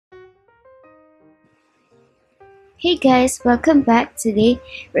Hey guys, welcome back. Today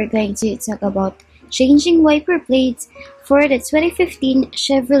we're going to talk about changing wiper blades for the 2015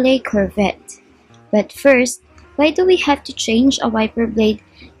 Chevrolet Corvette. But first, why do we have to change a wiper blade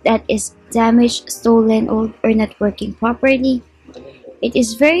that is damaged, stolen, or not working properly? It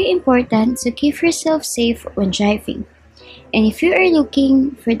is very important to keep yourself safe when driving. And if you are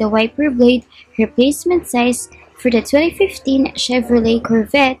looking for the wiper blade replacement size for the 2015 Chevrolet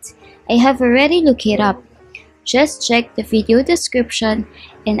Corvette, I have already looked it up. Just check the video description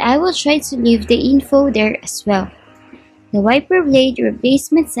and I will try to leave the info there as well. The wiper blade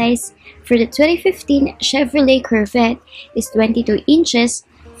replacement size for the 2015 Chevrolet Corvette is 22 inches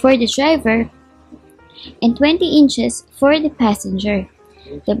for the driver and 20 inches for the passenger.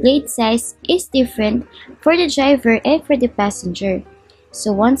 The blade size is different for the driver and for the passenger.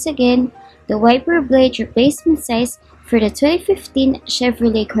 So once again, the wiper blade replacement size for the 2015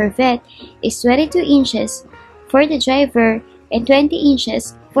 Chevrolet Corvette is 22 inches for the driver and 20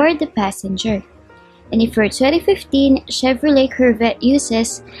 inches for the passenger. And if your 2015 Chevrolet Corvette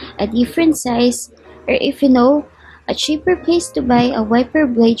uses a different size, or if you know a cheaper place to buy a wiper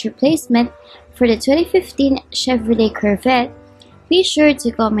blade replacement for the 2015 Chevrolet Corvette, be sure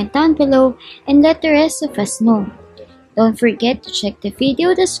to comment down below and let the rest of us know. Don't forget to check the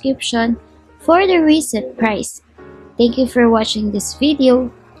video description for the recent price. Thank you for watching this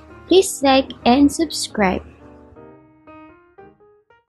video. Please like and subscribe.